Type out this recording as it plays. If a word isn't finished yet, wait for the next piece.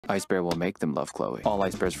Ice Bear will make them love Chloe. All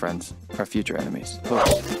Ice Bear's friends are future enemies.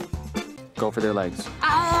 Push. Go for their legs.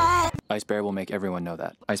 Ice Bear will make everyone know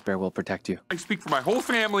that. Ice Bear will protect you. I speak for my whole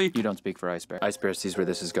family. You don't speak for Ice Bear. Ice Bear sees where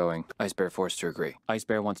this is going. Ice Bear forced to agree. Ice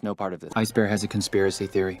Bear wants no part of this. Ice Bear has a conspiracy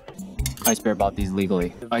theory. Ice Bear bought these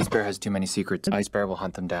legally. Ice Bear has too many secrets. Ice Bear will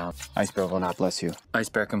hunt them down. Ice Bear will not bless you. Ice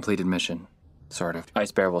Bear completed mission. Sort of.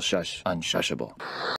 Ice Bear will shush. Unshushable.